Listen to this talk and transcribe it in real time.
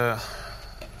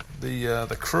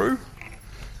the crew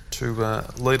to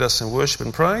lead us in worship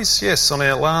and praise. Yes, on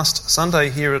our last Sunday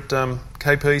here at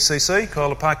KPCC,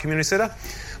 Kyla Park Community Centre,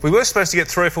 we were supposed to get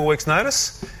 3 or 4 weeks'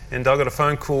 notice, and I got a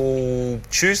phone call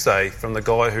Tuesday from the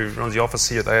guy who runs the office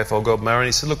here at the AFL Godmurray, and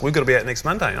he said, "Look, we've got to be out next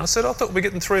Monday." And I said, "I thought we're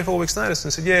getting 3 or 4 weeks' notice."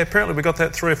 And he said, "Yeah, apparently we got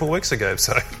that 3 or 4 weeks ago."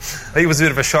 So he was a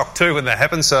bit of a shock too when that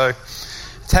happened. So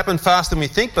it's happened faster than we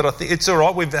think, but I think it's all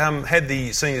right. We've had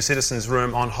the senior citizens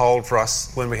room on hold for us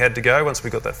when we had to go, once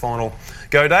we got that final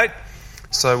go date.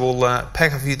 So we'll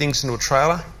pack a few things into a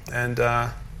trailer and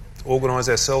organise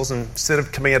ourselves, and instead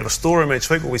of coming out of a storeroom each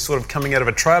week, we'll be sort of coming out of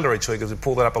a trailer each week as we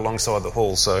pull that up alongside the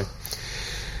hall. So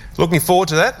looking forward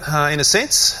to that in a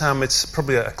sense. It's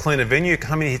probably a cleaner venue.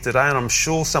 Coming here today, and I'm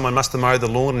sure someone must have mowed the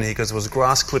lawn in here because there was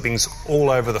grass clippings all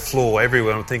over the floor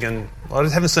everywhere. I'm thinking, I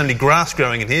haven't seen any grass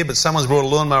growing in here, but someone's brought a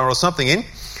lawnmower or something in.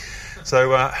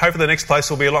 So hopefully the next place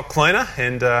will be a lot cleaner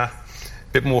and a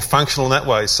bit more functional in that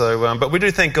way. So, but we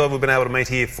do thank God we've been able to meet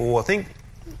here for, I think,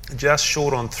 just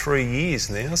short on 3 years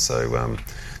now. So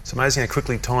it's amazing how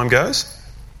quickly time goes.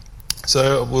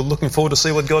 So we're looking forward to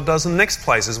see what God does in the next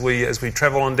place as we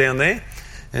travel on down there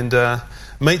and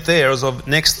meet there as of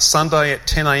next Sunday at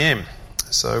 10 a.m.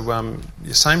 So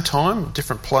same time,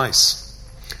 different place.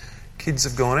 Kids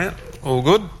have gone out. All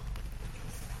good?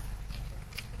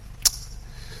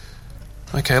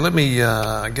 Okay, let me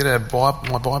get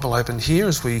my Bible open here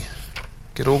as we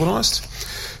get organised.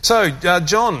 So,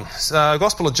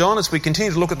 Gospel of John, as we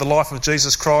continue to look at the life of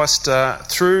Jesus Christ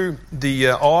through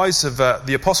the eyes of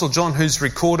the Apostle John, who's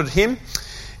recorded him.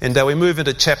 And we move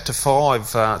into chapter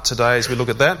 5 today as we look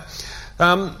at that.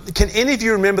 Can any of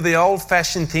you remember the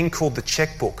old-fashioned thing called the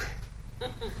checkbook?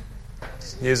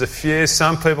 There's a few,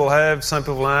 some people have, some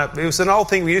people don't. It was an old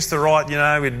thing we used to write,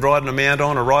 we'd write an amount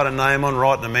on or write a name on,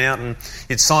 write an amount, and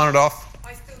you'd sign it off.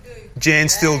 I still do. Jan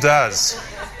still does.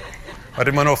 I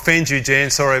didn't want to offend you,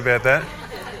 Jan, sorry about that.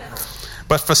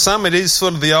 But for some it is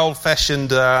sort of the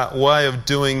old-fashioned way of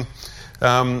doing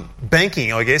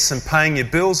banking, I guess, and paying your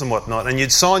bills and whatnot. And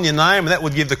you'd sign your name, and that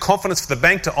would give the confidence for the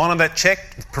bank to honour that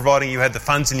cheque, providing you had the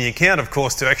funds in the account, of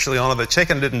course, to actually honour the cheque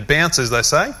and it didn't bounce, as they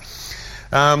say.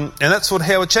 And that's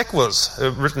how a cheque was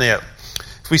written out.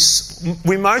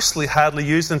 We mostly hardly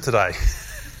use them today.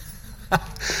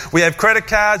 We have credit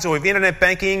cards or we have internet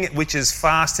banking, which is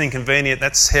fast and convenient.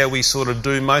 That's how we sort of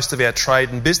do most of our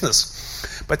trade and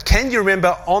business. But can you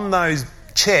remember on those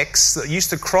cheques that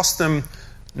used to cross them,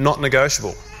 not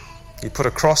negotiable? You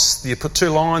put 2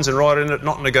 lines and write in it,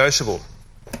 not negotiable.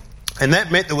 And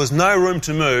that meant there was no room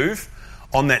to move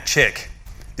on that cheque.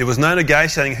 There was no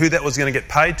negotiating who that was going to get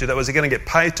paid to. That was going to get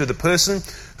paid to the person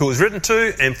who was written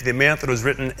to and for the amount that it was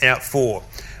written out for.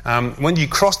 When you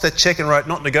crossed that cheque and wrote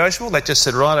not negotiable, that just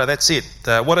said, righto, that's it.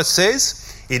 What it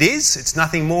says, it's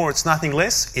nothing more, it's nothing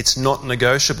less, it's not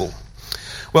negotiable.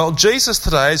 Well, Jesus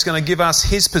today is going to give us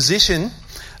his position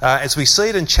as we see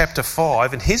it in chapter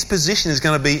 5, and his position is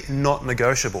going to be not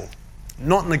negotiable.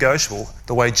 Not negotiable,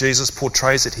 the way Jesus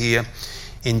portrays it here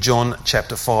in John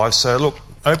chapter 5. So look,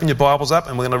 open your Bibles up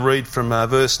and we're going to read from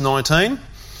verse 19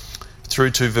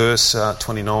 through to verse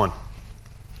 29.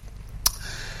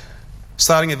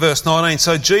 Starting at verse 19.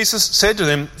 So Jesus said to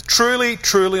them, "Truly,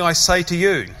 truly, I say to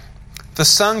you, the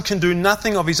Son can do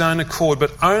nothing of his own accord,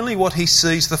 but only what he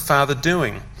sees the Father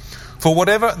doing. For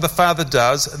whatever the Father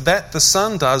does, that the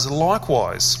Son does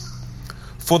likewise.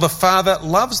 For the Father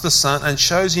loves the Son and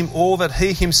shows him all that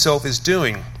he himself is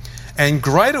doing. And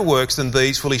greater works than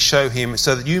these will he show him,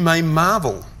 so that you may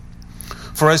marvel.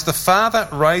 For as the Father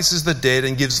raises the dead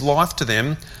and gives life to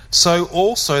them, so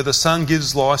also the Son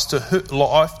gives life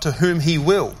to whom he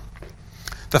will.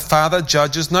 The Father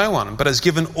judges no one, but has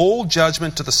given all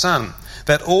judgment to the Son,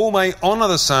 that all may honour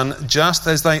the Son just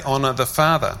as they honour the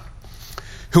Father.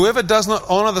 Whoever does not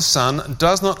honour the Son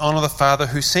does not honour the Father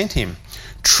who sent him.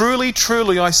 Truly,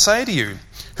 truly, I say to you,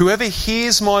 whoever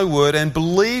hears my word and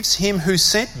believes him who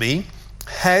sent me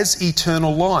has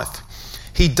eternal life.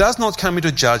 He does not come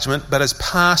into judgment, but has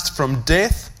passed from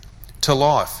death to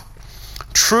life.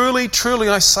 Truly, truly,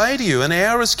 I say to you, an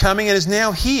hour is coming and is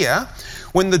now here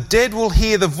when the dead will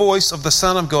hear the voice of the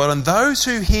Son of God, and those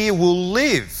who hear will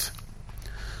live.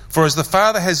 For as the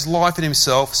Father has life in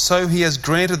himself, so he has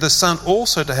granted the Son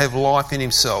also to have life in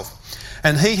himself.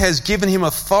 And he has given him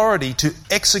authority to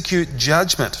execute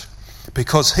judgment,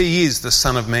 because he is the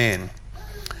Son of Man.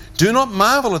 Do not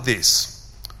marvel at this,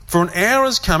 for an hour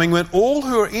is coming when all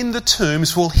who are in the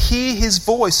tombs will hear his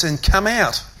voice and come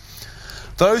out.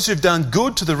 Those who have done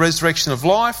good to the resurrection of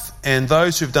life, and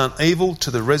those who have done evil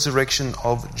to the resurrection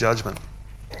of judgment."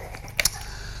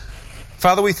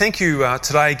 Father, we thank you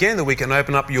today again that we can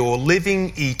open up your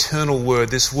living, eternal word,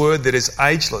 this word that is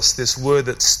ageless, this word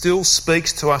that still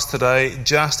speaks to us today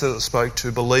just as it spoke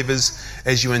to believers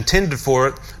as you intended for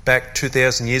it back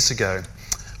 2,000 years ago.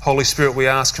 Holy Spirit, we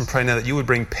ask and pray now that you would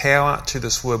bring power to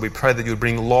this word. We pray that you would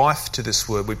bring life to this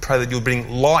word. We pray that you would bring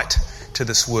light to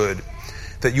this word,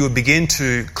 that you would begin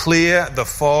to clear the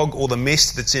fog or the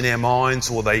mist that's in our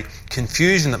minds or the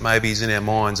confusion that maybe is in our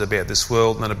minds about this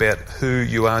world and about who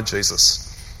you are, Jesus.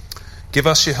 Give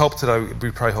us your help today, we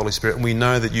pray, Holy Spirit, and we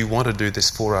know that you want to do this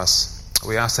for us.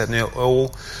 We ask that now all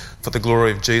for the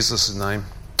glory of Jesus' name.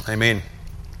 Amen.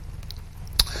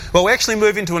 Well, we actually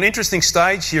move into an interesting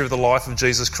stage here of the life of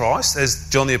Jesus Christ, as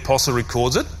John the Apostle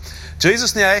records it.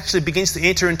 Jesus now actually begins to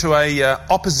enter into a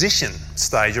opposition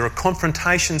stage or a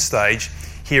confrontation stage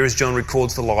here as John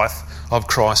records the life of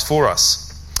Christ for us.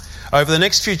 Over the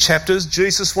next few chapters,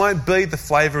 Jesus won't be the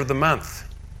flavour of the month.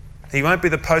 He won't be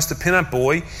the poster pin-up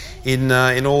boy in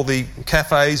all the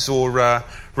cafes or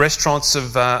restaurants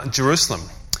of Jerusalem.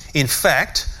 In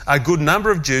fact, a good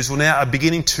number of Jews will now are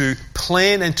beginning to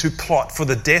plan and to plot for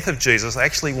the death of Jesus. They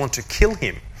actually want to kill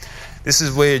him. This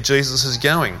is where Jesus is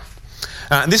going.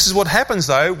 And this is what happens,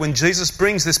 though, when Jesus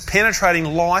brings this penetrating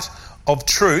light of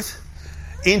truth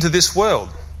into this world.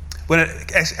 When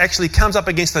it actually comes up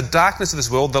against the darkness of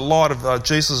this world, the light of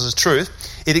Jesus' truth,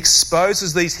 it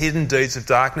exposes these hidden deeds of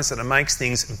darkness and it makes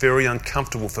things very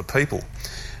uncomfortable for people.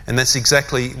 And that's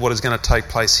exactly what is going to take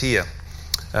place here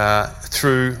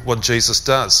through what Jesus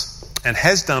does and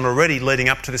has done already leading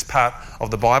up to this part of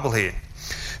the Bible here.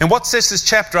 And what sets this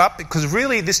chapter up, because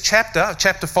really this chapter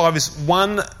 5, is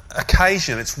one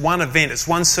occasion, it's one event, it's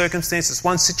one circumstance, it's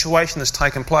one situation that's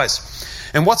taken place.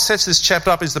 And what sets this chapter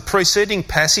up is the preceding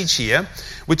passage here,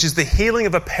 which is the healing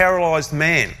of a paralysed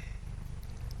man.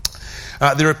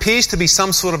 There appears to be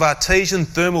some sort of artesian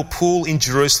thermal pool in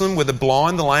Jerusalem where the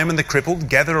blind, the lame and the crippled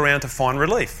gather around to find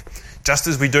relief. Just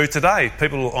as we do today.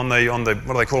 People on the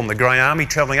what do they call them, the Grey Army,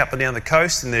 travelling up and down the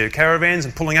coast in their caravans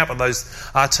and pulling up at those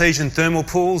artesian thermal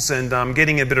pools and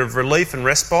getting a bit of relief and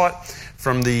respite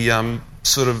from the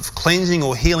sort of cleansing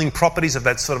or healing properties of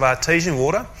that sort of artesian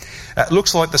water. It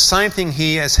looks like the same thing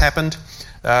here has happened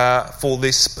for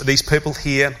these people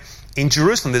here in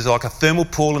Jerusalem. There's like a thermal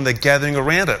pool and they're gathering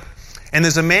around it. And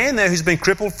there's a man there who's been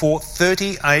crippled for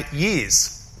 38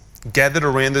 years, gathered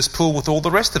around this pool with all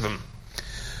the rest of them.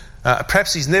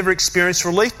 Perhaps he's never experienced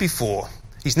relief before.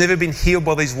 He's never been healed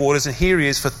by these waters, and here he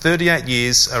is for 38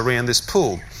 years around this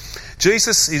pool.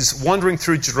 Jesus is wandering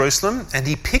through Jerusalem and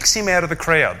he picks him out of the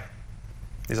crowd.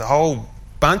 There's a whole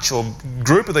bunch or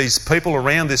group of these people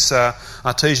around this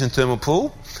artesian thermal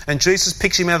pool, and Jesus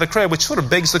picks him out of the crowd, which sort of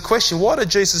begs the question, why did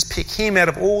Jesus pick him out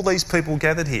of all these people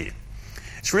gathered here?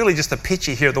 It's really just a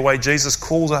picture here of the way Jesus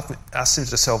calls us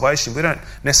into salvation. We don't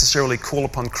necessarily call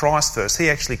upon Christ first.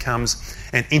 He actually comes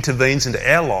and intervenes into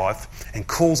our life and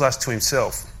calls us to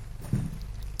himself.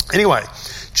 Anyway,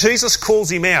 Jesus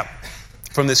calls him out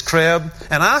from this crowd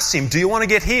and asks him, do you want to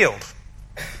get healed?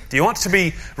 Do you want to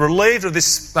be relieved of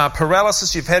this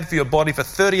paralysis you've had for your body for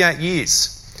 38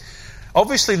 years?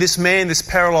 Obviously, this man, this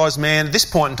paralysed man, at this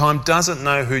point in time, doesn't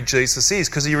know who Jesus is,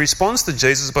 because he responds to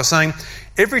Jesus by saying,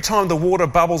 every time the water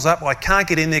bubbles up, I can't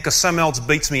get in there because someone else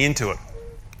beats me into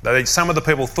it. Some of the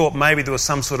people thought maybe there was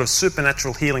some sort of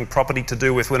supernatural healing property to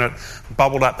do with when it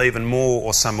bubbled up even more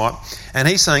or somewhat. And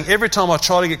he's saying, every time I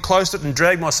try to get close to it and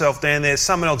drag myself down there,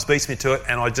 someone else beats me to it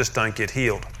and I just don't get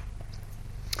healed.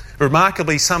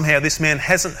 Remarkably, somehow this man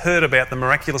hasn't heard about the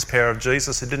miraculous power of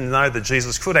Jesus. He didn't know that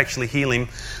Jesus could actually heal him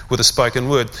with a spoken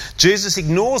word. Jesus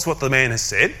ignores what the man has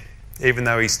said, even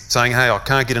though he's saying, hey, I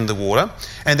can't get into the water,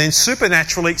 and then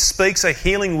supernaturally speaks a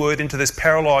healing word into this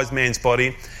paralysed man's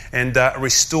body and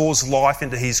restores life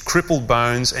into his crippled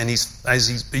bones and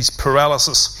his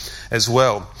paralysis as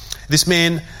well. This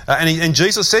man, and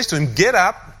Jesus says to him, get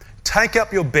up, take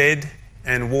up your bed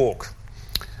and walk.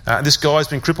 This guy's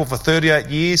been crippled for 38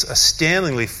 years,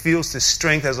 astoundingly feels this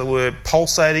strength, as it were,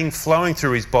 pulsating, flowing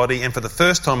through his body, and for the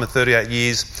first time in 38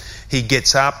 years, he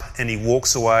gets up and he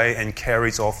walks away and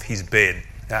carries off his bed.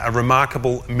 A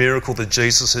remarkable miracle that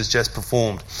Jesus has just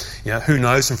performed. Who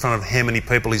knows in front of how many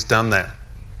people he's done that.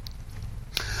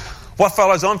 What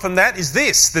follows on from that is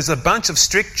this. There's a bunch of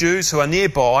strict Jews who are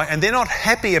nearby and they're not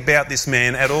happy about this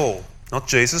man at all. Not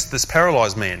Jesus, this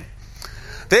paralysed man.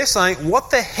 They're saying,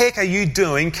 what the heck are you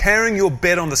doing carrying your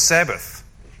bed on the Sabbath?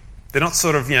 They're not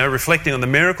sort of, reflecting on the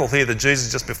miracle here that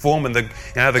Jesus just performed and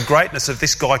the greatness of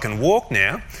this guy can walk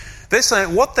now. They're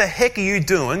saying, what the heck are you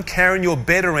doing carrying your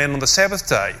bed around on the Sabbath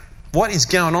day? What is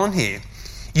going on here?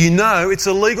 You know it's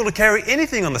illegal to carry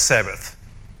anything on the Sabbath.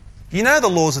 You know the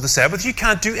laws of the Sabbath. You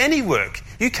can't do any work.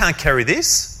 You can't carry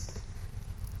this.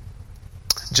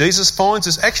 Jesus finds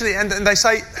us, actually, and they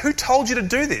say, who told you to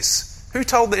do this? Who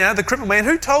told the crippled man,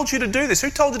 who told you to do this? Who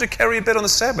told you to carry a bed on the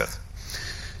Sabbath?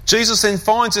 Jesus then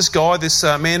finds this guy, this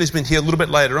man who's been healed a little bit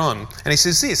later on, and he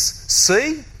says this,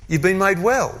 see, you've been made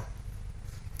well.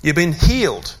 You've been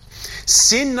healed.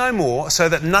 Sin no more so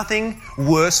that nothing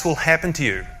worse will happen to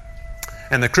you.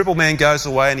 And the crippled man goes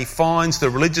away and he finds the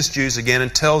religious Jews again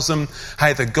and tells them,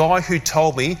 hey, the guy who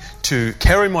told me to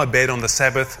carry my bed on the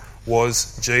Sabbath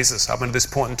was Jesus. Up until this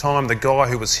point in time, the guy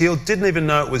who was healed didn't even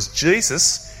know it was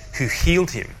Jesus who healed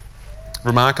him.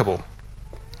 Remarkable.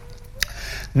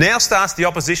 Now starts the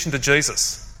opposition to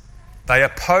Jesus. They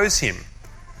oppose him.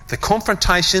 The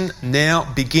confrontation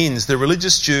now begins. The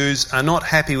religious Jews are not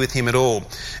happy with him at all.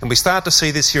 And we start to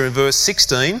see this here in verse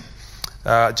 16,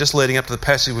 just leading up to the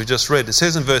passage we've just read. It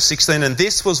says in verse 16, and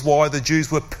this was why the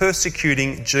Jews were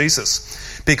persecuting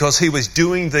Jesus, because he was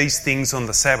doing these things on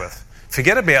the Sabbath.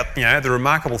 Forget about, the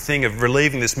remarkable thing of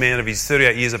relieving this man of his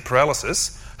 38 years of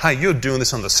paralysis. Hey, you're doing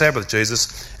this on the Sabbath,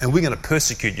 Jesus, and we're going to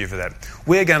persecute you for that.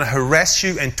 We're going to harass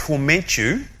you and torment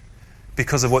you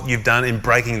because of what you've done in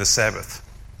breaking the Sabbath.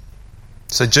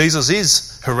 So Jesus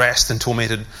is harassed and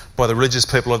tormented by the religious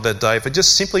people of that day for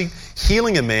just simply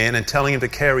healing a man and telling him to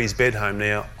carry his bed home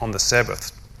now on the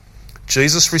Sabbath.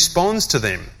 Jesus responds to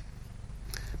them.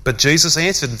 But Jesus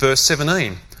answered in verse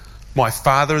 17, my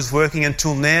Father is working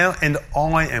until now and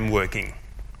I am working.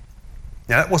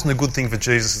 Now that wasn't a good thing for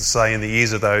Jesus to say in the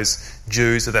ears of those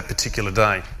Jews of that particular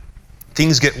day.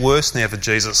 Things get worse now for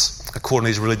Jesus, according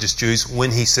to these religious Jews,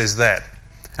 when he says that.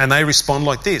 And they respond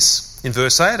like this in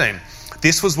verse 18.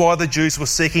 This was why the Jews were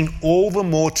seeking all the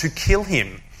more to kill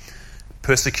him.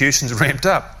 Persecutions ramped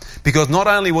up, because not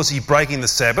only was he breaking the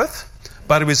Sabbath,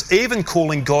 but he was even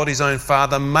calling God his own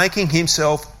Father, making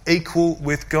himself equal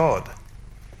with God.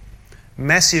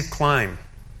 Massive claim,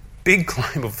 big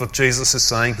claim of what Jesus is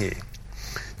saying here.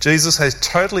 Jesus has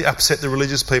totally upset the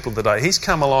religious people today. He's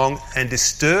come along and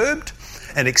disturbed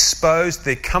and exposed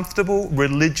their comfortable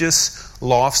religious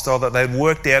lifestyle that they'd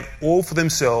worked out all for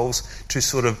themselves to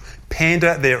sort of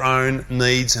pander their own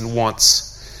needs and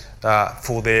wants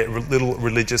for their little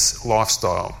religious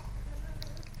lifestyle.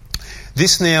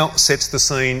 This now sets the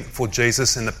scene for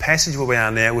Jesus in the passage where we are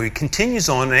now, where he continues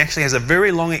on and actually has a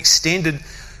very long extended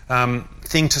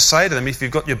thing to say to them. If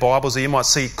you've got your Bibles there, you might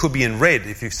see it could be in red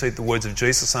if you see the words of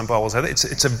Jesus. Some Bibles have it.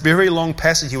 It's a very long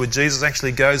passage here where Jesus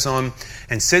actually goes on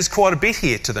and says quite a bit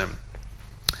here to them.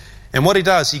 And what he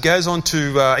does, he goes on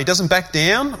to, he doesn't back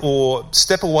down or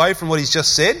step away from what he's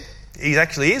just said. He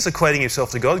actually is equating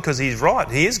himself to God because he's right,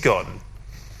 he is God.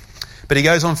 But he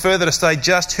goes on further to state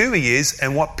just who he is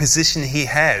and what position he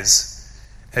has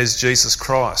as Jesus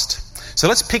Christ. So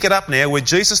let's pick it up now where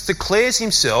Jesus declares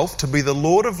himself to be the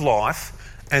Lord of life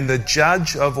and the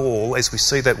judge of all, as we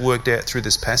see that worked out through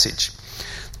this passage.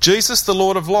 Jesus, the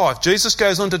Lord of life. Jesus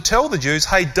goes on to tell the Jews,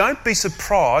 hey, don't be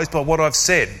surprised by what I've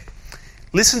said.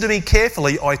 Listen to me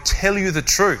carefully, I tell you the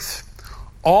truth.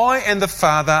 I and the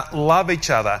Father love each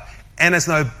other, and as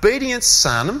an obedient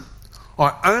son,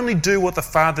 I only do what the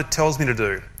Father tells me to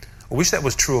do. I wish that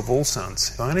was true of all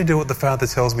sons. I only do what the Father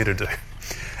tells me to do.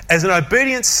 As an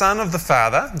obedient son of the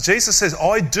Father, Jesus says,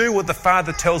 I do what the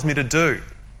Father tells me to do.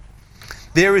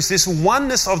 There is this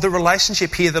oneness of the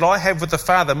relationship here that I have with the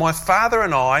Father. My Father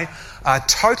and I are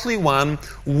totally one,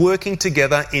 working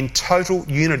together in total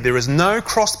unity. There is no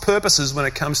cross purposes when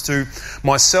it comes to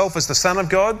myself as the Son of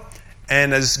God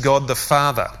and as God the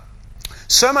Father.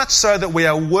 So much so that we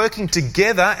are working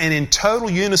together and in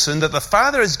total unison that the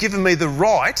Father has given me the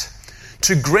right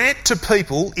to grant to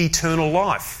people eternal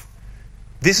life.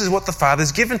 This is what the Father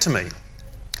has given to me.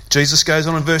 Jesus goes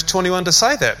on in verse 21 to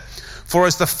say that. For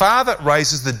as the Father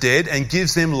raises the dead and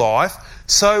gives them life,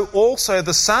 so also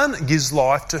the Son gives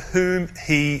life to whom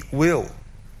he will.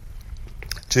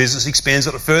 Jesus expands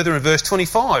it further in verse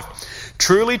 25.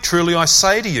 Truly, truly, I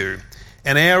say to you,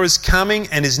 an hour is coming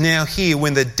and is now here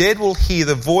when the dead will hear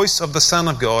the voice of the Son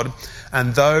of God,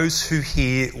 and those who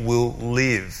hear will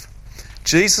live.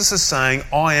 Jesus is saying,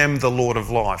 I am the Lord of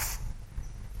life.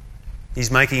 He's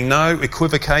making no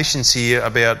equivocations here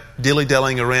about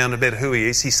dilly-dallying around about who he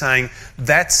is. He's saying,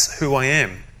 that's who I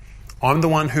am. I'm the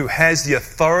one who has the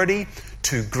authority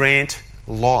to grant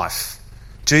life.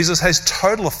 Jesus has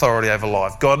total authority over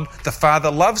life. God, the Father,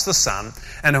 loves the Son,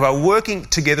 and who are working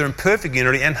together in perfect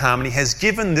unity and harmony, has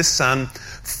given this Son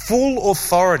full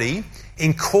authority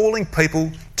in calling people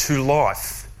to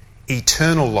life,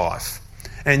 eternal life.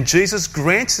 And Jesus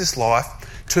grants this life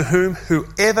to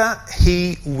whoever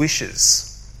he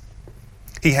wishes.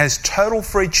 He has total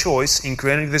free choice in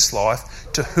granting this life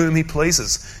to whom he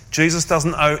pleases. Jesus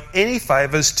doesn't owe any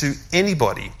favours to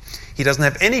anybody. He doesn't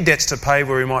have any debts to pay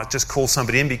where he might just call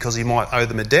somebody in because he might owe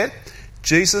them a debt.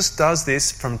 Jesus does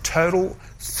this from total,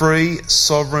 free,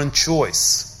 sovereign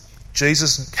choice.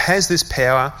 Jesus has this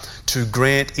power to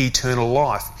grant eternal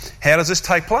life. How does this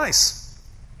take place?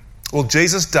 Well,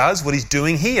 Jesus does what he's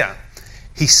doing here.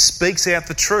 He speaks out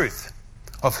the truth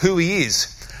of who he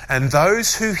is, and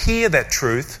those who hear that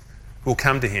truth will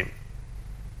come to him.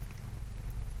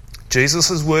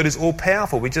 Jesus' word is all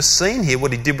powerful. We've just seen here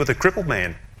what he did with the crippled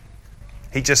man.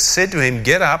 He just said to him,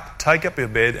 get up, take up your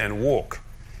bed and walk.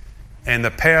 And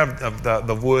the power of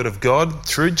the word of God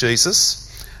through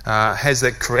Jesus has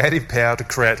that creative power to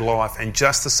create life. And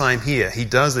just the same here. He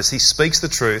does this. He speaks the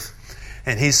truth,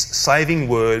 and his saving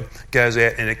word goes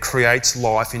out and it creates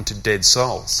life into dead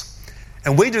souls.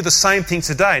 And we do the same thing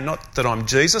today. Not that I'm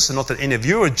Jesus and not that any of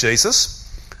you are Jesus,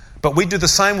 but we do the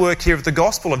same work here of the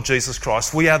gospel of Jesus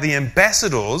Christ. We are the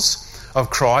ambassadors of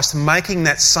Christ, making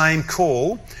that same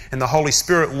call, and the Holy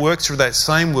Spirit works through that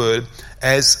same word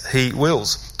as he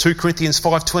wills. 2 Corinthians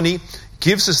 5:20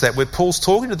 gives us that, where Paul's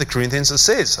talking to the Corinthians. It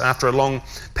says, after a long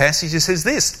passage, it says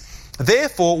this: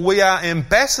 therefore we are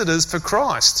ambassadors for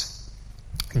Christ,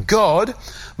 God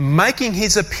making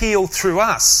his appeal through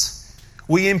us.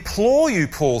 We implore you,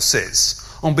 Paul says,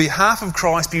 on behalf of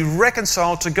Christ, be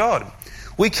reconciled to God.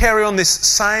 We carry on this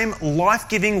same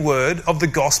life-giving word of the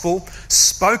gospel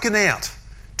spoken out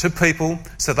to people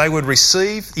so they would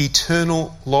receive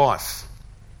eternal life.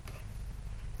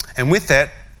 And with that,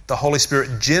 the Holy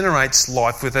Spirit generates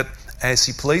life with it as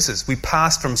he pleases. We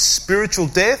pass from spiritual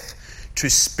death to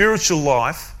spiritual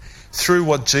life through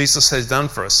what Jesus has done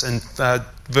for us. And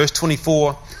verse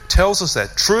 24 tells us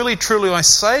that. Truly, truly, I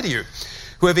say to you,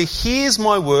 whoever hears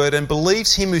my word and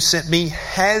believes him who sent me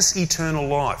has eternal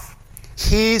life.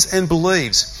 Hears and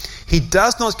believes. He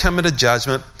does not come into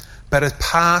judgment, but has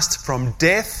passed from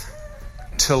death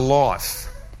to life.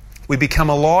 We become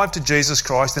alive to Jesus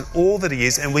Christ and all that he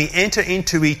is, and we enter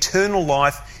into eternal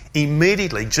life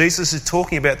immediately. Jesus is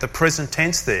talking about the present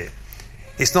tense there.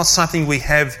 It's not something we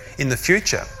have in the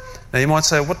future. Now you might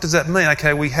say, what does that mean?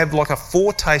 Okay, we have like a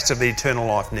foretaste of the eternal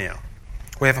life now.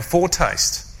 We have a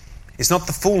foretaste. It's not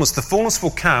the fullness. The fullness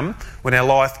will come when our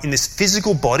life in this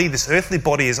physical body, this earthly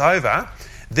body, is over.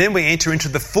 Then we enter into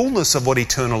the fullness of what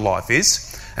eternal life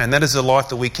is. And that is a life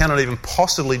that we cannot even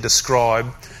possibly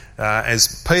describe.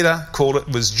 As Peter called it,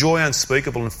 was joy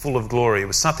unspeakable and full of glory. It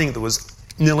was something that was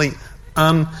nearly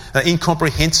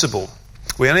incomprehensible.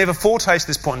 We only have a foretaste at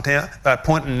this point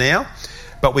now,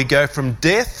 but we go from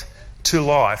death to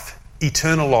life,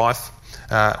 eternal life,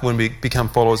 when we become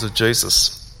followers of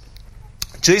Jesus.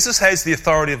 Jesus has the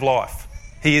authority of life.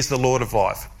 He is the Lord of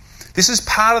life. This is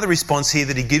part of the response here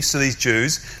that he gives to these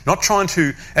Jews, not trying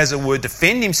to, as it were,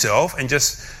 defend himself and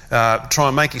just try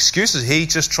and make excuses.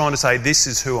 He's just trying to say, this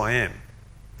is who I am.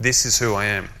 This is who I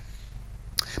am.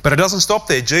 But it doesn't stop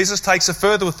there. Jesus takes it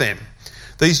further with them.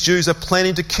 These Jews are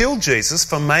planning to kill Jesus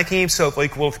for making himself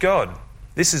equal with God.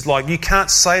 This is like, you can't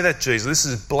say that, Jesus. This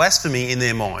is blasphemy in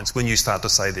their minds when you start to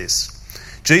say this.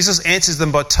 Jesus answers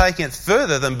them by taking it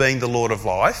further than being the Lord of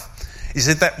life. He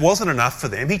said that wasn't enough for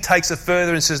them. He takes it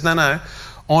further and says, no,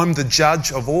 I'm the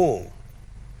judge of all.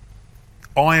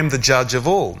 I am the judge of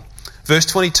all. Verse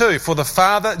 22, for the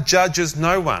Father judges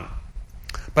no one,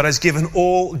 but has given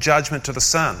all judgment to the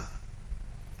Son.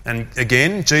 And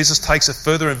again, Jesus takes it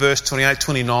further in verse 28,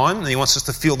 29, and he wants us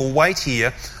to feel the weight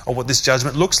here of what this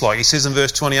judgment looks like. He says in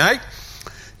verse 28,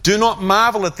 do not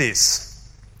marvel at this,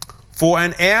 for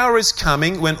an hour is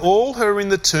coming when all who are in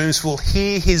the tombs will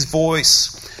hear his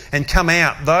voice and come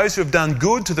out, those who have done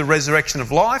good to the resurrection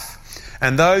of life,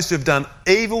 and those who have done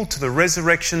evil to the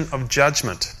resurrection of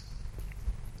judgment.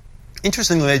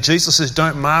 Interestingly, Jesus says,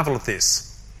 don't marvel at this.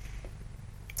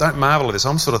 Don't marvel at this.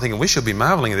 I'm sort of thinking we should be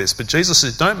marvelling at this, but Jesus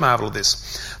says, don't marvel at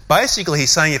this. Basically,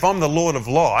 he's saying, if I'm the Lord of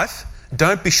life,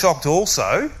 don't be shocked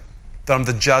also that I'm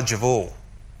the judge of all.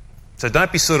 So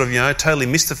don't be sort of, totally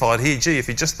mystified here. Gee, if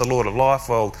you're just the Lord of life,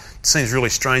 well, it seems really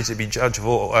strange to be judge of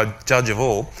all.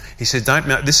 He said,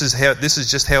 this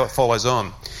is just how it follows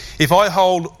on. If I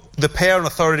hold the power and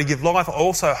authority to give life, I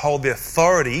also hold the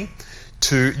authority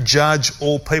to judge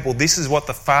all people. This is what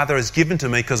the Father has given to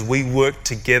me because we work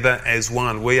together as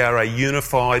one. We are a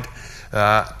unified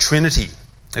Trinity,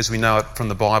 as we know it from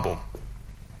the Bible.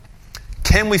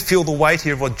 Can we feel the weight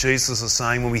here of what Jesus is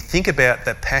saying when we think about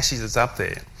that passage that's up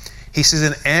there? He says,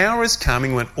 an hour is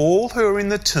coming when all who are in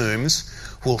the tombs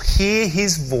will hear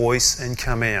his voice and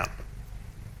come out.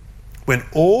 When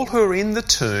all who are in the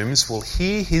tombs will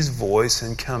hear his voice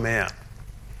and come out.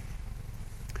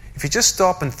 If you just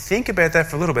stop and think about that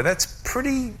for a little bit, that's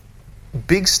pretty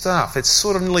big stuff. It's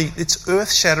sort of it's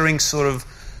earth-shattering sort of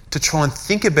to try and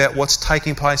think about what's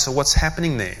taking place or what's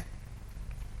happening there.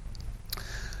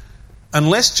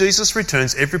 Unless Jesus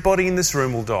returns, everybody in this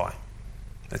room will die.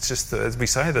 It's just, as we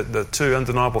say, the two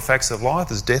undeniable facts of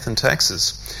life is death and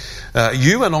taxes.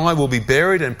 You and I will be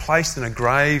buried and placed in a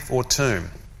grave or tomb.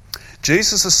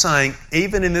 Jesus is saying,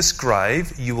 even in this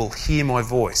grave, you will hear my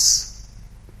voice.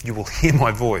 You will hear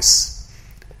my voice.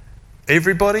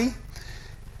 Everybody,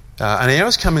 an hour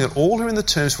is coming and all who are in the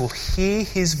tombs will hear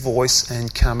his voice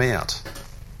and come out.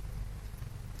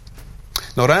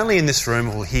 Not only in this room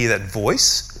will hear that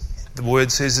voice, the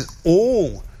word says that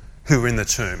all who are in the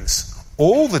tombs,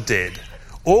 all the dead,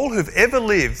 all who've ever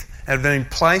lived and have been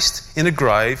placed in a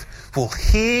grave will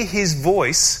hear his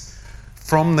voice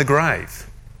from the grave.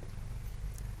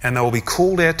 And they will be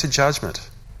called out to judgment.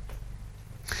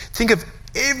 Think of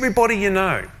everybody you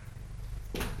know.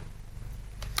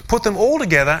 Put them all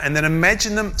together and then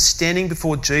imagine them standing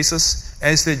before Jesus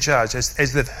as their judge,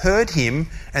 as they've heard him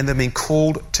and they've been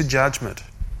called to judgment.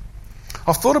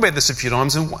 I've thought about this a few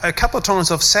times, and a couple of times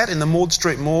I've sat in the Maud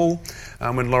Street Mall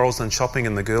when Laurel's done shopping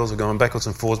and the girls are going backwards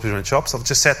and forwards between shops. I've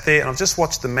just sat there and I've just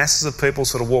watched the masses of people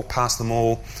sort of walk past the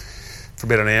mall for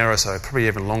about an hour or so, probably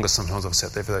even longer sometimes I've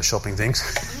sat there for those shopping things.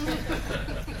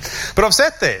 But I've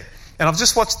sat there and I've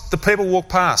just watched the people walk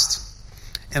past,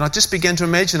 and I just began to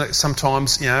imagine it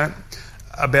sometimes,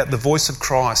 about the voice of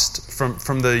Christ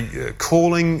from the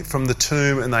calling from the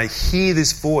tomb, and they hear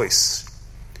this voice.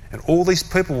 And all these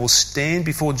people will stand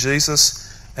before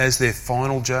Jesus as their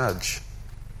final judge.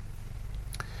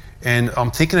 And I'm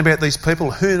thinking about these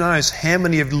people. Who knows how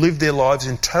many have lived their lives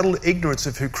in total ignorance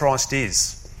of who Christ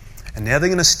is. And now they're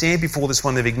going to stand before this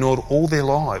one they've ignored all their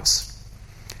lives.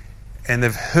 And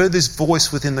they've heard this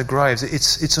voice within the graves.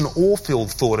 It's an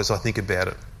awe-filled thought as I think about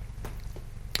it.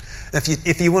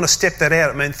 If you want to step that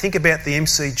out, think about the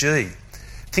MCG.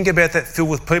 Think about that filled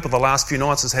with people. The last few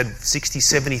nights has had 60,000,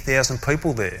 70,000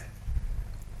 people there.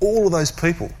 All of those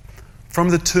people from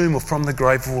the tomb or from the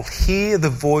grave will hear the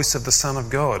voice of the Son of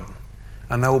God,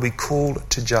 and they will be called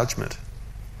to judgment.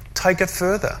 Take it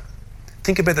further.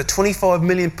 Think about the 25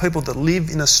 million people that live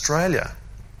in Australia.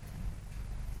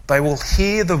 They will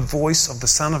hear the voice of the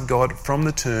Son of God from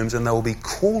the tombs, and they will be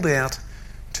called out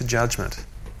to judgment.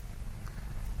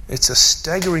 It's a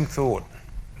staggering thought.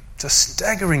 It's a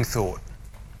staggering thought.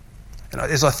 And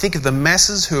as I think of the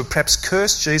masses who have perhaps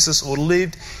cursed Jesus or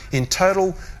lived in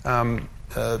total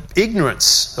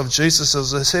ignorance of Jesus,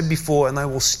 as I said before, and they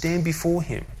will stand before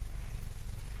him.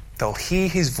 They'll hear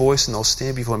his voice and they'll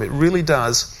stand before him. It really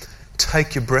does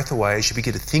take your breath away as you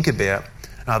begin to think about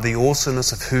the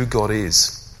awesomeness of who God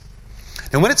is.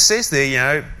 And when it says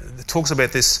there, it talks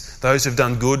about this, those who've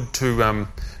done good to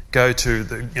go to,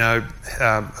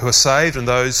 who are saved, and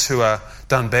those who are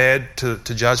done bad to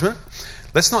judgment.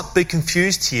 Let's not be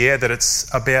confused here that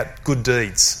it's about good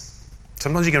deeds.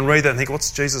 Sometimes you can read that and think, what's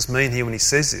Jesus mean here when he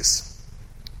says this?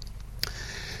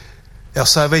 Our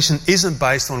salvation isn't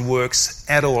based on works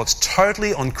at all. It's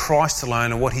totally on Christ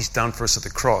alone and what he's done for us at the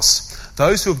cross.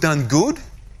 Those who have done good,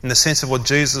 in the sense of what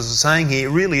Jesus is saying here,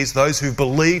 really is those who've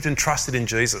believed and trusted in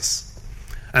Jesus.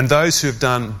 And those who have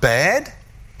done bad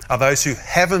are those who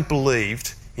haven't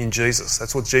believed in Jesus.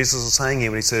 That's what Jesus is saying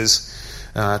here when he says,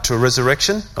 to a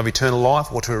resurrection of eternal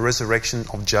life or to a resurrection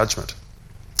of judgment.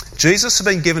 Jesus has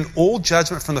been given all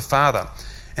judgment from the Father,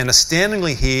 and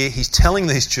astoundingly here he's telling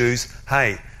these Jews,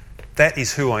 hey, that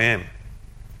is who I am.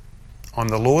 I'm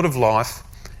the Lord of life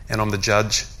and I'm the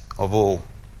judge of all.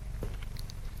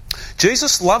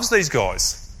 Jesus loves these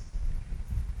guys.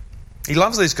 He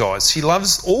loves these guys. He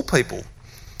loves all people.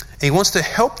 He wants to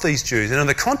help these Jews. And in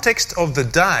the context of the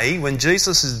day when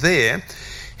Jesus is there,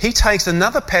 he takes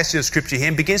another passage of Scripture here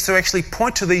and begins to actually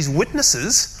point to these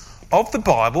witnesses of the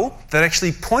Bible that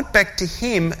actually point back to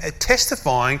him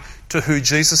testifying to who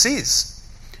Jesus is.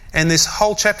 And this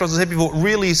whole chapter, as I said before,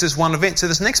 really is this one event. So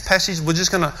this next passage, we're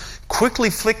just going to quickly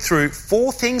flick through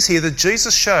 4 things here that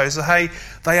Jesus shows that, hey,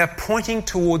 they are pointing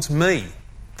towards me.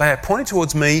 They are pointing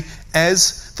towards me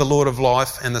as the Lord of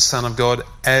life and the Son of God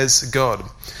as God.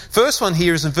 First one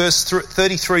here is in verse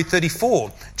 33,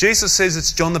 34. Jesus says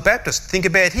it's John the Baptist. Think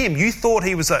about him. You thought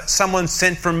he was someone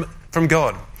sent from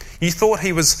God. You thought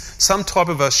he was some type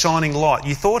of a shining light.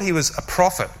 You thought he was a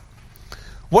prophet.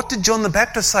 What did John the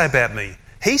Baptist say about me?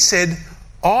 He said,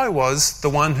 I was the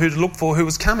one who looked for who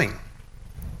was coming.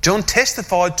 John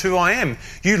testified to I am.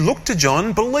 You look to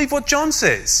John, believe what John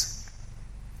says.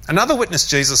 Another witness,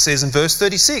 Jesus says in verse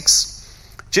 36.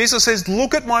 Jesus says,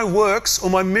 look at my works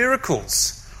or my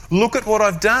miracles. Look at what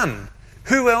I've done.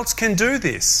 Who else can do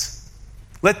this?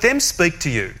 Let them speak to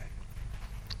you.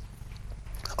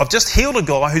 I've just healed a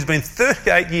guy who's been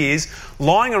 38 years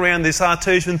lying around this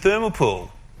artesian thermal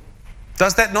pool.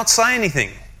 Does that not say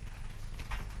anything?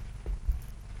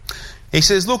 He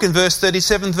says, look in verse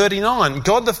 37, 39,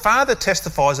 God the Father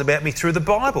testifies about me through the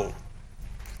Bible.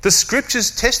 The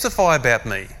Scriptures testify about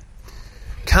me.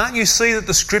 Can't you see that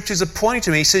the Scriptures are pointing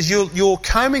to me? He says, you're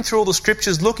combing through all the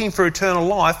Scriptures looking for eternal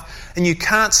life, and you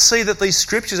can't see that these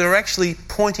Scriptures are actually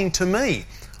pointing to me.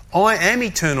 I am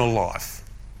eternal life.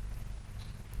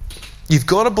 You've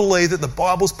got to believe that the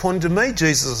Bible's pointing to me,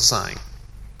 Jesus is saying.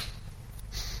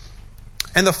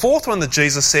 And the fourth one that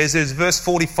Jesus says is verse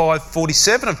 45,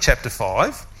 47 of chapter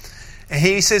 5. And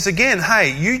he says again,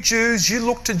 hey, you Jews, you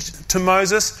look to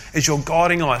Moses as your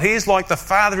guiding light. He is like the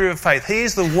father of faith. He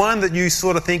is the one that you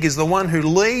sort of think is the one who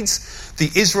leads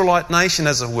the Israelite nation,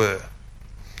 as it were.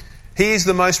 He is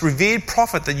the most revered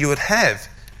prophet that you would have.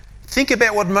 Think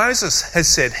about what Moses has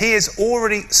said. He has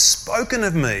already spoken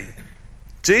of me.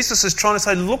 Jesus is trying to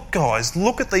say, look guys,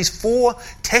 look at these 4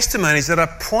 testimonies that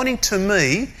are pointing to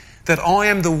me, that I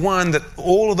am the one that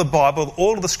all of the Bible,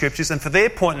 all of the Scriptures, and for their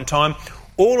point in time,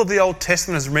 all of the Old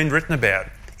Testament has been written about.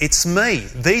 It's me.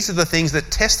 These are the things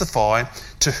that testify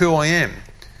to who I am.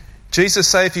 Jesus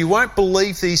said, if you won't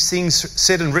believe these things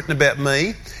said and written about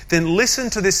me, then listen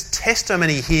to this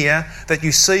testimony here that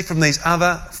you see from these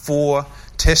other 4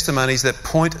 testimonies that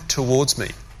point towards me.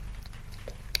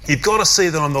 You've got to see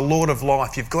that I'm the Lord of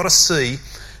life. You've got to see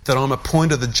that I'm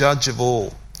appointed the judge of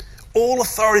all. All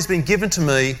authority has been given to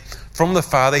me from the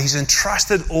Father. He's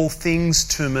entrusted all things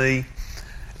to me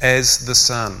as the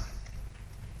Son.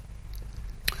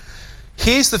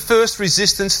 Here's the first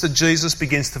resistance that Jesus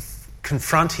begins to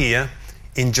confront here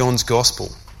in John's Gospel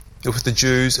with the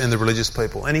Jews and the religious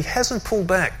people. And he hasn't pulled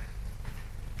back.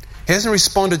 He hasn't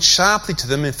responded sharply to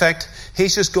them. In fact,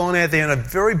 he's just gone out there in a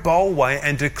very bold way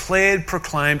and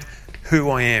proclaimed who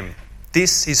I am.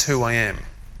 This is who I am.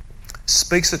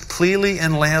 Speaks it clearly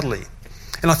and loudly.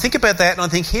 And I think about that and I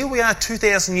think, here we are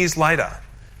 2,000 years later.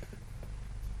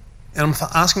 And I'm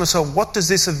asking myself, what does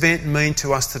this event mean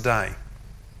to us today?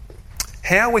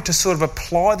 How are we to sort of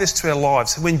apply this to our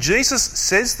lives? When Jesus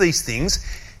says these things,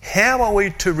 how are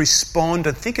we to respond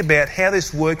and think about how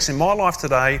this works in my life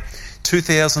today,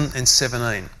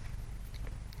 2017?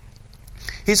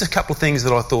 Here's a couple of things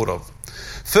that I thought of.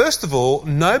 First of all,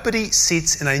 nobody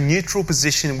sits in a neutral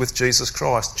position with Jesus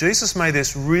Christ. Jesus made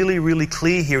this really, really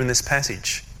clear here in this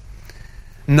passage.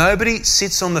 Nobody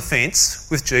sits on the fence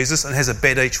with Jesus and has a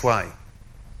bet each way.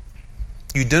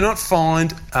 You do not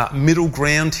find middle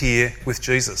ground here with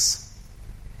Jesus.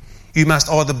 You must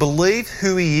either believe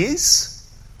who he is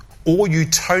or you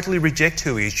totally reject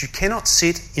who he is. You cannot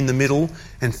sit in the middle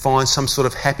and find some sort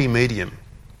of happy medium.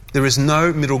 There is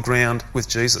no middle ground with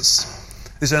Jesus.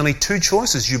 There's only 2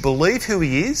 choices. You believe who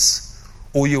he is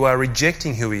or you are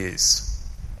rejecting who he is.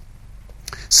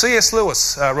 C.S.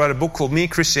 Lewis wrote a book called Mere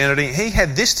Christianity. He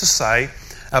had this to say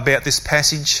about this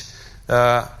passage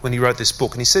when he wrote this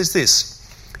book. And he says this,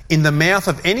 in the mouth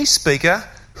of any speaker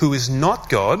who is not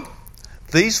God,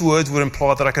 these words would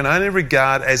imply that I can only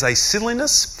regard as a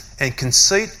silliness and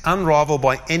conceit unrivaled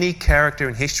by any character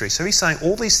in history. So he's saying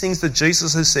all these things that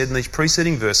Jesus has said in these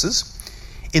preceding verses,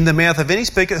 in the mouth of any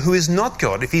speaker who is not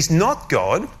God. If he's not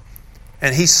God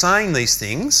and he's saying these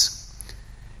things,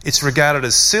 it's regarded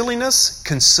as silliness,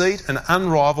 conceit and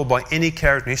unrivaled by any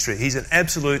character in history. He's an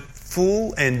absolute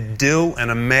fool and dill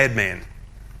and a madman.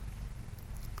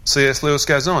 C.S. Lewis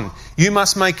goes on, you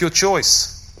must make your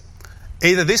choice.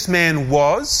 Either this man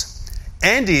was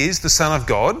and is the Son of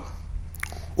God,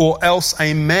 or else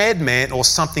a madman or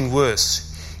something worse.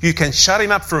 You can shut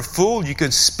him up for a fool, you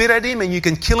can spit at him and you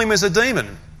can kill him as a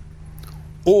demon.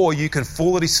 Or you can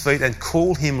fall at his feet and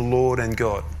call him Lord and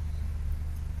God.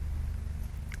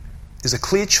 There's a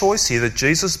clear choice here that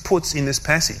Jesus puts in this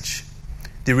passage.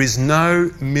 There is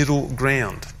no middle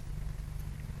ground.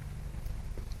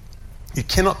 You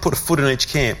cannot put a foot in each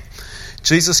camp.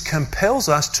 Jesus compels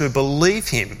us to believe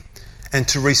him and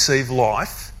to receive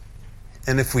life.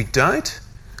 And if we don't,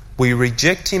 we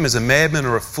reject him as a madman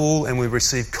or a fool and we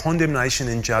receive condemnation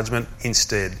and judgment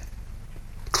instead.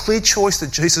 Clear choice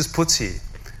that Jesus puts here.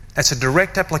 That's a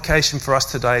direct application for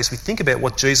us today as we think about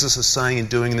what Jesus is saying and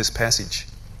doing in this passage.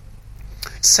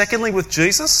 Secondly, with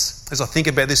Jesus, as I think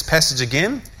about this passage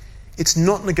again, it's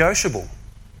not negotiable.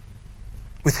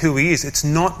 With who he is, it's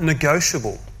not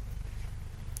negotiable.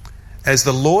 As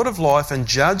the Lord of life and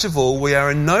judge of all, we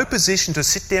are in no position to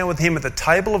sit down with him at the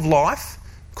table of life,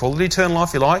 call it eternal life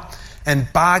if you like,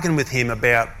 and bargain with him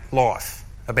about life,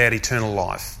 about eternal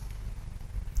life.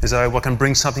 as though I can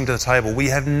bring something to the table. We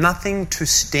have nothing to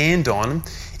stand on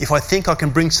if I think I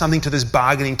can bring something to this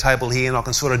bargaining table here and I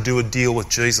can sort of do a deal with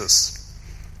Jesus.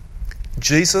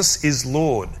 Jesus is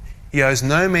Lord. He owes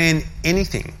no man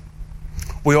anything.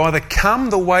 We either come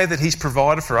the way that he's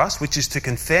provided for us, which is to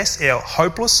confess our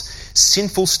hopeless,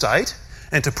 sinful state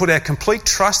and to put our complete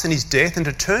trust in his death and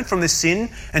to turn from this sin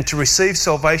and to receive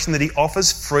salvation that he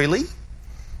offers freely.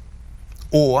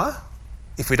 Or,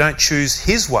 if we don't choose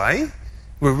his way,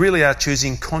 we really are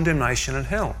choosing condemnation and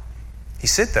hell. He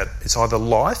said that. It's either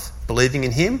life, believing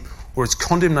in him, or it's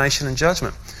condemnation and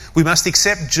judgment. We must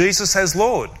accept Jesus as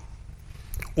Lord,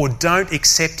 or don't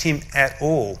accept him at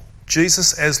all.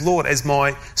 Jesus as Lord, as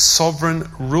my sovereign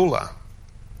ruler.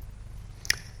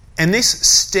 And this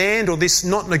stand, or this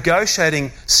not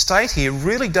negotiating state here,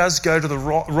 really does go to the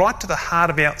right to the heart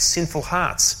of our sinful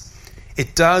hearts.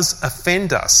 It does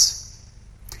offend us.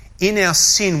 In our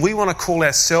sin, we want to call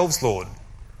ourselves Lord.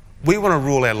 We want to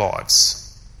rule our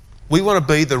lives. We want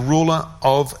to be the ruler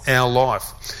of our life.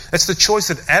 That's the choice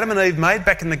that Adam and Eve made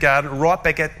back in the garden, right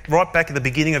back at the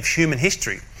beginning of human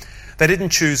history. They didn't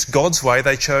choose God's way,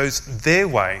 they chose their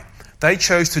way. They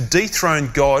chose to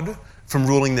dethrone God from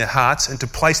ruling their hearts and to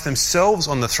place themselves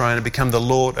on the throne and become the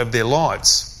Lord of their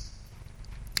lives.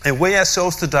 And we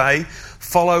ourselves today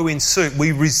follow in suit.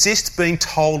 We resist being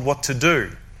told what to do.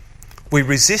 We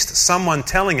resist someone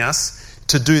telling us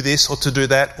to do this or to do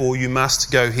that, or you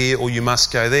must go here or you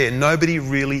must go there. Nobody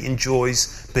really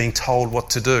enjoys being told what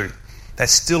to do. That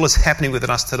still is happening within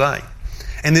us today.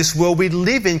 And this world we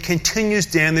live in continues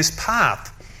down this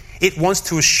path. It wants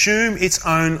to assume its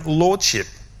own lordship.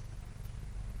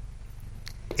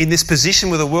 In this position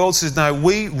where the world says, no,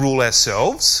 we rule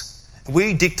ourselves,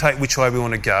 we dictate which way we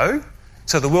want to go.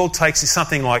 So the world takes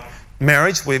something like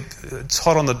marriage, it's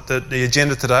hot on the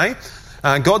agenda today.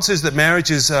 God says that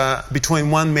marriage is between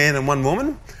one man and one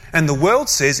woman, and the world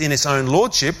says in its own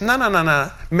lordship,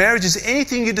 no, marriage is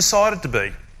anything you decide it to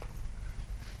be.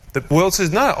 The world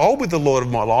says, no, I'll be the Lord of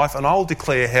my life and I'll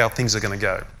declare how things are going to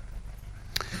go.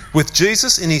 With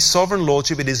Jesus in his sovereign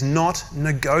lordship, it is not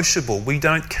negotiable. We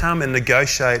don't come and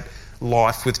negotiate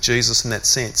life with Jesus in that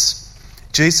sense.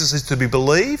 Jesus is to be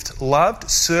believed, loved,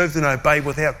 served and obeyed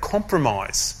without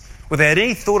compromise, without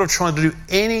any thought of trying to do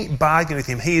any bargain with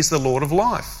him. He is the Lord of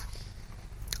life.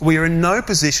 We are in no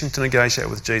position to negotiate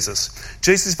with Jesus.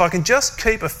 Jesus, if I can just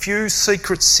keep a few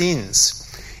secret sins,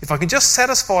 if I can just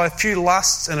satisfy a few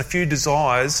lusts and a few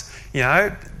desires,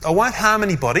 I won't harm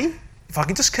anybody. If I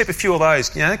can just keep a few of those,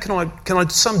 can I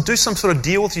do some sort of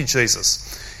deal with you,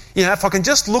 Jesus? If I can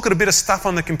just look at a bit of stuff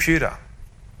on the computer,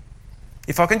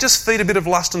 if I can just feed a bit of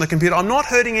lust on the computer, I'm not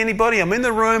hurting anybody. I'm in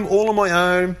the room all on my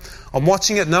own. I'm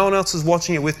watching it. No one else is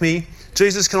watching it with me.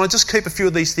 Jesus, can I just keep a few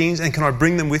of these things and can I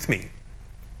bring them with me?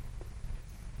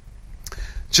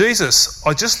 Jesus,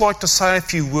 I'd just like to say a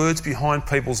few words behind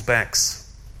people's backs.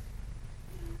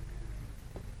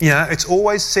 It's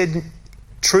always said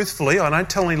truthfully. I don't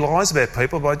tell any lies about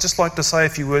people, but I'd just like to say a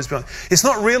few words behind. It's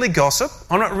not really gossip.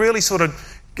 I'm not really sort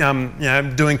of,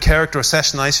 doing character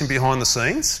assassination behind the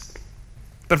scenes.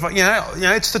 But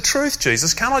it's the truth,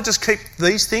 Jesus. Can't I just keep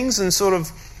these things and sort of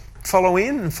follow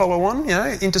in and follow on,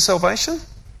 into salvation?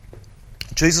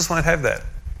 Jesus won't have that.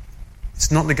 It's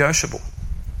not negotiable.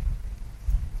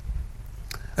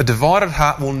 A divided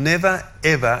heart will never,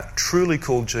 ever truly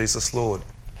call Jesus Lord.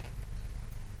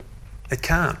 It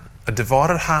can't. A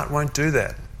divided heart won't do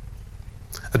that.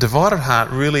 A divided heart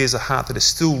really is a heart that is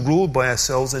still ruled by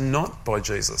ourselves and not by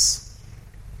Jesus.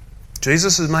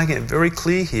 Jesus is making it very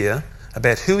clear here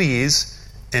about who he is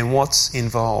and what's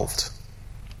involved.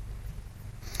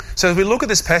 So as we look at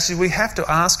this passage, we have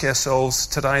to ask ourselves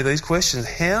today these questions.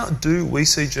 How do we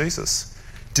see Jesus?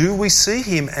 Do we see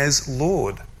him as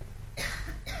Lord?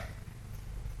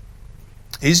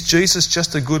 Is Jesus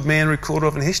just a good man recorded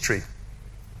of in history?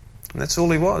 And that's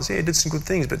all he was. Yeah, he did some good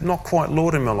things, but not quite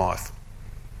Lord in my life.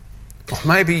 Or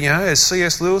maybe, as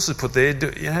C.S. Lewis has put there,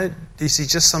 is he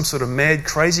just some sort of mad,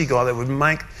 crazy guy that would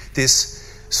make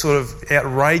this sort of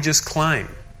outrageous claim?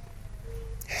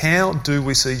 How do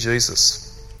we see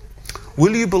Jesus?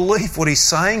 Will you believe what he's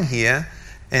saying here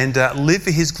and live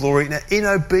for his glory in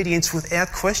obedience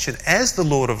without question as the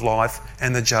Lord of life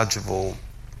and the judge of all?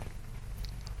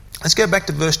 Let's go back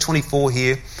to verse 24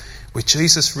 here, where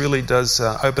Jesus really does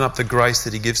open up the grace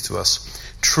that he gives to us.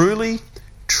 Truly,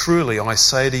 truly, I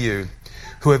say to you,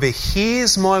 whoever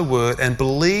hears my word and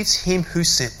believes him who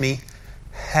sent me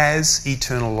has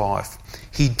eternal life.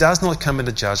 He does not come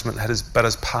into judgment, but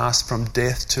has passed from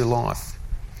death to life.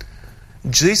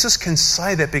 Jesus can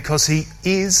say that because he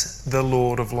is the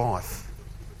Lord of life.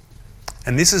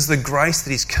 And this is the grace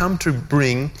that he's come to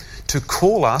bring to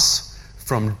call us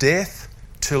from death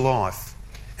to life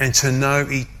and to know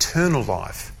eternal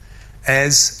life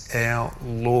as our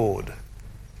Lord,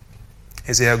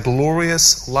 as our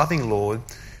glorious, loving Lord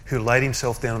who laid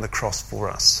himself down on the cross for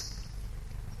us.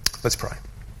 Let's pray.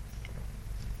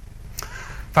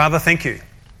 Father, thank you.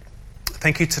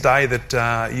 Thank you today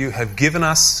that you have given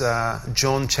us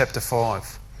John chapter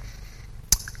 5.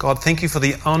 God, thank you for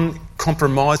the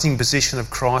uncompromising position of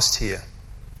Christ here.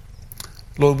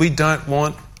 Lord, we don't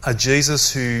want a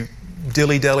Jesus who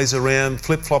dilly-dallies around,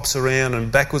 flip-flops around and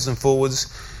backwards and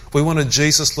forwards. We want a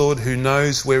Jesus, Lord, who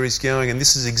knows where he's going, and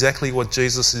this is exactly what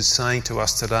Jesus is saying to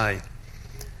us today.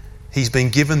 He's been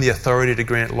given the authority to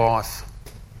grant life.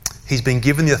 He's been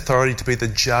given the authority to be the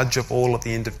judge of all at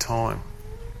the end of time.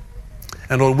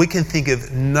 And Lord, we can think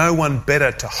of no one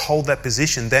better to hold that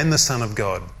position than the Son of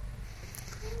God,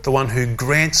 the one who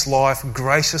grants life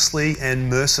graciously and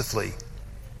mercifully.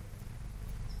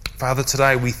 Father,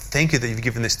 today we thank you that you've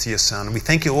given this to your Son. And we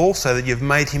thank you also that you've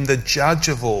made him the judge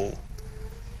of all,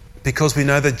 because we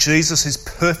know that Jesus is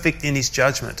perfect in his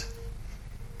judgment.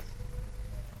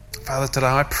 Father, today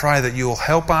I pray that you will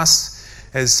help us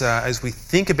as we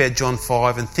think about John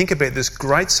 5 and think about this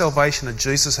great salvation that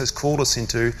Jesus has called us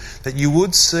into, that you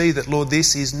would see that, Lord,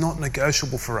 this is not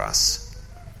negotiable for us.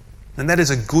 And that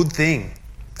is a good thing.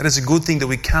 That is a good thing that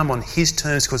we come on his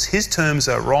terms, because his terms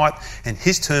are right and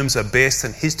his terms are best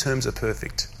and his terms are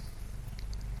perfect.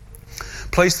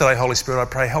 Please today, Holy Spirit, I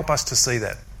pray, help us to see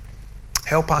that.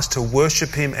 Help us to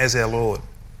worship him as our Lord.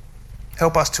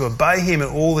 Help us to obey him in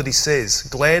all that he says,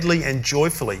 gladly and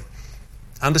joyfully,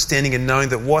 understanding and knowing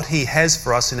that what he has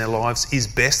for us in our lives is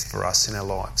best for us in our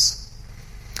lives.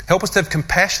 Help us to have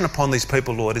compassion upon these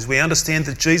people, Lord, as we understand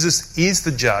that Jesus is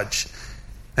the judge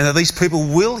and that these people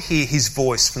will hear his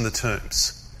voice from the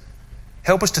tombs.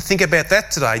 Help us to think about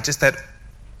that today, just that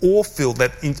awe-filled,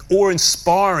 that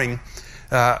awe-inspiring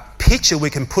picture we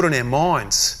can put in our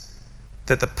minds,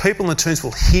 that the people in the tombs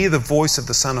will hear the voice of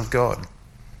the Son of God.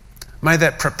 May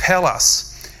that propel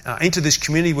us into this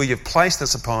community where you've placed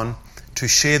us upon to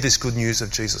share this good news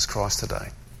of Jesus Christ today.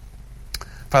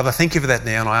 Father, thank you for that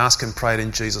now, and I ask and pray it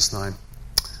in Jesus' name.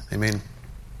 Amen.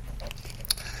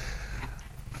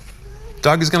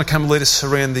 Doug is going to come lead us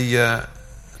around the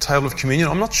table of communion.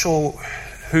 I'm not sure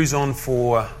who's on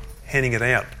for handing it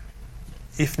out.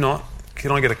 If not,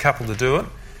 can I get a couple to do it?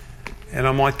 And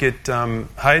I might get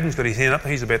Hayden's got his hand up.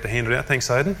 He's about to hand it out. Thanks,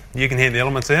 Hayden. You can hand the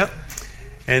elements out.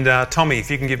 And Tommy, if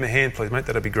you can give me a hand, please, mate,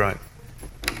 that'd be great.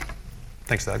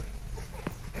 Thanks, Doug.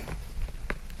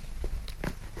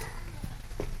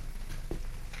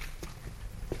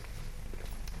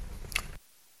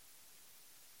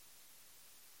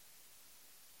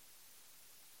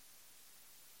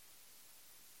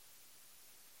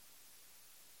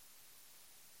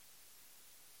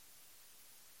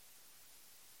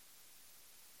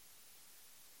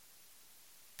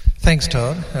 Thanks,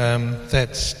 Todd.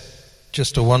 That's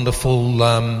just a wonderful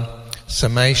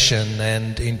summation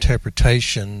and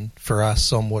interpretation for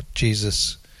us on what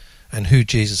Jesus and who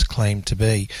Jesus claimed to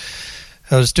be.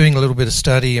 I was doing a little bit of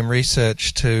study and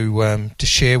research to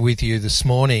share with you this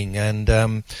morning, and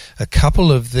a couple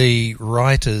of the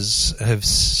writers have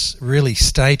really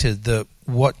stated that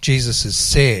what Jesus has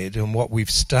said and what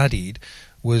we've studied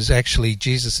was actually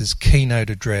Jesus' keynote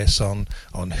address on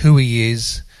who he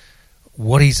is,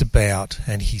 what he's about,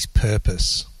 and his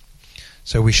purpose.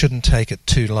 So we shouldn't take it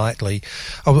too lightly.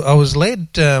 I was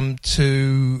led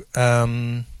to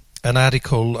an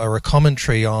article or a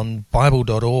commentary on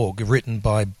Bible.org written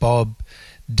by Bob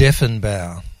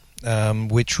Deffinbaugh,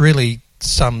 which really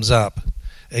sums up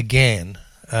again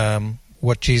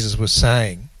what Jesus was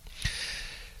saying.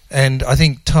 And I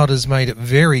think Todd has made it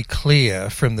very clear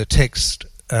from the text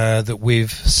that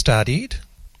we've studied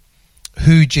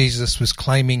who Jesus was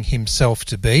claiming himself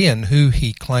to be and who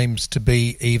he claims to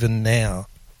be even now.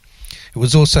 It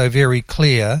was also very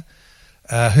clear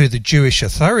who the Jewish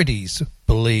authorities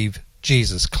believe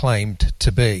Jesus claimed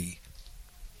to be.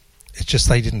 It's just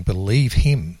they didn't believe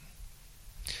him.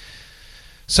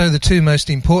 So the two most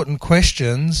important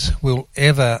questions we'll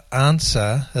ever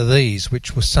answer are these,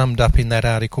 which were summed up in that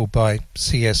article by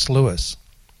C.S. Lewis.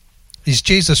 Is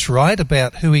Jesus right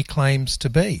about who he claims to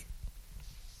be?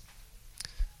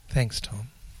 Thanks, Tom.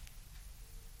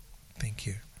 Thank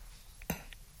you.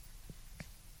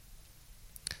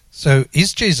 So,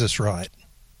 is Jesus right?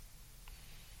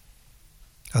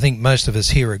 I think most of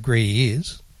us here agree he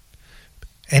is.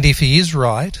 And if he is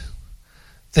right,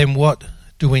 then what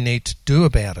do we need to do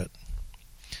about it?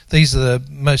 These are the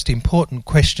most important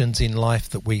questions in life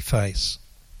that we face.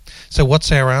 So what's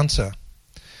our answer?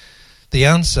 The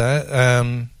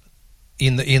answer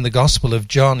in the Gospel of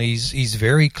John, he's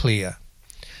very clear.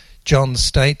 John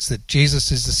states that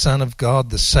Jesus is the Son of God,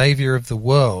 the Saviour of the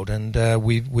world, and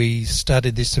we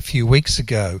studied this a few weeks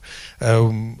ago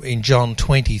in John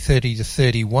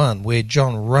 20:30-31, where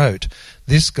John wrote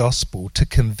this Gospel to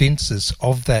convince us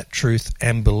of that truth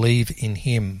and believe in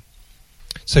him.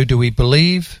 So do we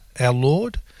believe our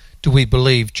Lord? Do we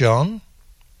believe John?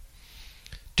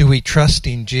 Do we trust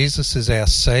in Jesus as our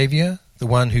Saviour, the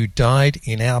one who died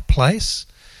in our place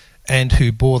and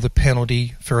who bore the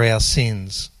penalty for our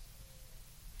sins?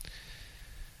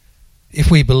 If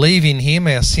we believe in him,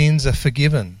 our sins are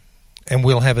forgiven and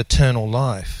we'll have eternal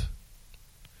life.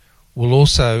 We'll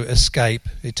also escape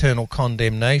eternal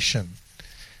condemnation.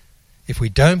 If we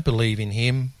don't believe in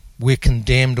him, we're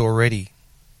condemned already.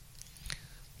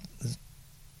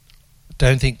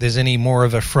 Don't think there's any more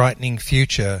of a frightening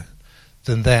future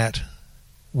than that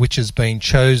which has been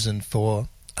chosen for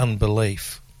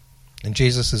unbelief. And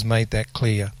Jesus has made that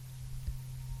clear.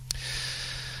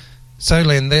 So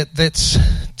Len, let's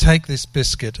take this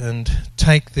biscuit and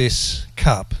take this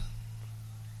cup,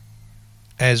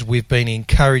 as we've been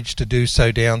encouraged to do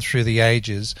so down through the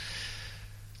ages.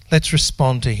 Let's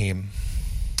respond to him.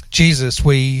 Jesus,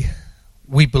 we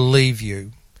believe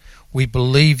you. We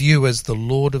believe you as the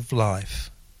Lord of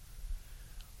life.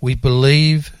 We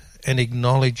believe and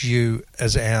acknowledge you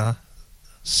as our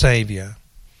Saviour.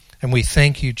 And we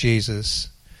thank you, Jesus,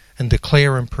 and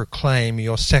declare and proclaim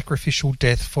your sacrificial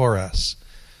death for us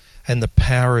and the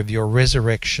power of your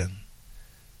resurrection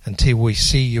until we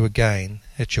see you again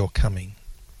at your coming.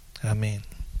 Amen.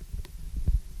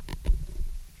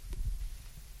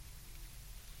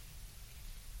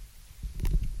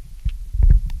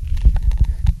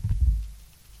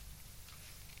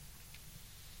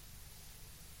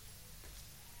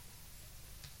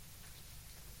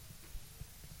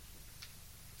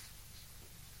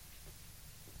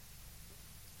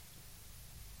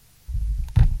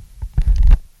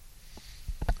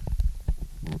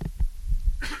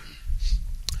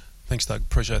 Thanks, Doug.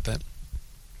 Appreciate that.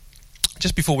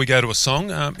 Just before we go to a song,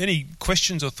 any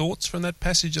questions or thoughts from that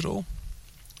passage at all?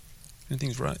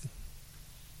 Anything's right?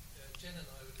 Jen and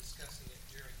I were discussing it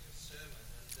during your sermon,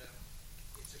 and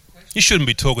it's a question. You shouldn't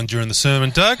be talking during the sermon,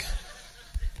 Doug. I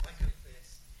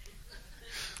confess.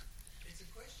 It's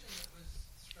a question that was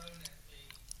thrown at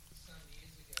me some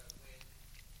years ago when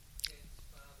Jen's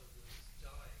father was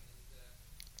dying,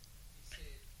 and he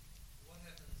said, "What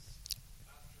happens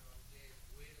after I'm dead?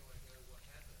 Where do I go? What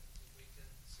happens?" And we can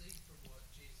see from what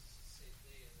Jesus has said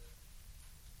there that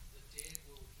the dead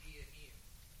will hear him.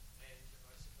 And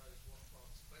I suppose what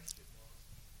Bob's question was,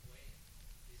 when?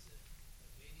 Is it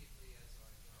immediately as I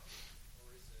go?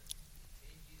 Or is it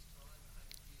 10 years' time,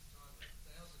 100 years' time,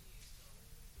 1,000 years' time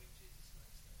when Jesus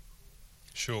makes that call?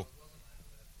 Sure. I wasn't able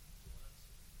to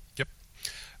answer. Yep.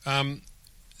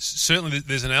 Certainly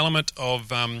there's an element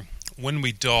of when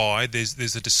we die,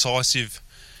 there's a decisive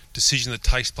decision that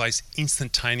takes place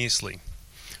instantaneously.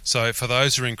 So for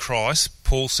those who are in Christ,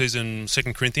 Paul says in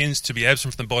 2 Corinthians, to be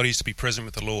absent from the body is to be present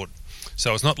with the Lord.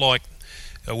 So it's not like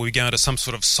we go into some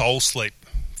sort of soul sleep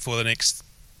for the next,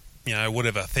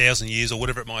 1,000 years or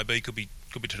whatever it might be. Could be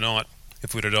tonight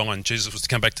if we were to die and Jesus was to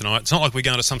come back tonight. It's not like we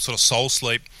go into some sort of soul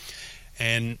sleep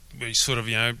and we sort of,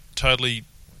 totally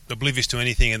oblivious to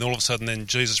anything, and all of a sudden then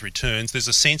Jesus returns. There's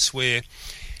a sense where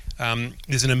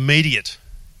there's an immediate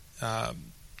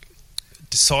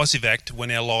decisive act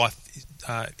when our life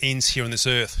ends here on this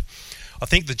earth. I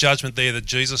think the judgment there that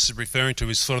Jesus is referring to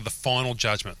is sort of the final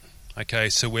judgment. Okay,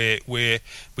 so where we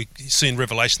see in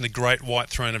Revelation the great white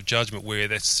throne of judgment, where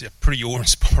that's a pretty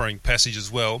awe-inspiring passage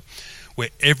as well, where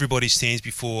everybody stands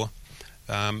before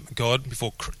God,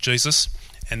 before Jesus,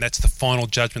 and that's the final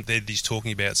judgment there that he's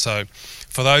talking about. So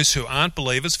for those who aren't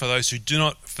believers, for those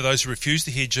who refuse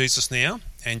to hear Jesus now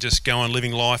and just go on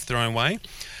living life their own way,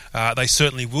 they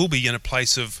certainly will be in a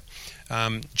place of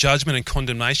judgment and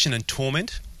condemnation and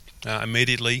torment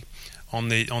immediately on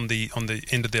the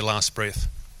end of their last breath.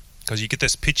 Because you get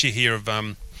this picture here of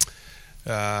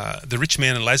the rich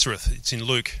man and Lazarus. It's in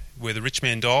Luke, where the rich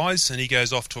man dies and he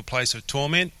goes off to a place of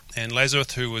torment, and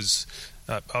Lazarus, who was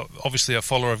obviously a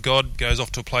follower of God, goes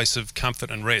off to a place of comfort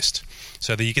and rest.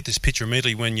 So that you get this picture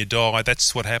immediately when you die.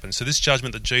 That's what happens. So this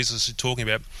judgment that Jesus is talking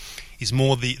about is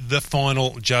more the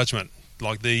final judgment,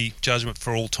 like the judgment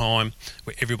for all time,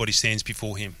 where everybody stands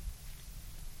before him.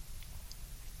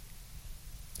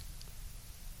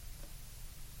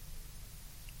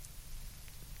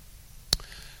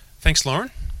 Thanks,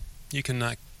 Lauren. You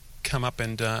can come up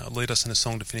and lead us in a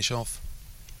song to finish off.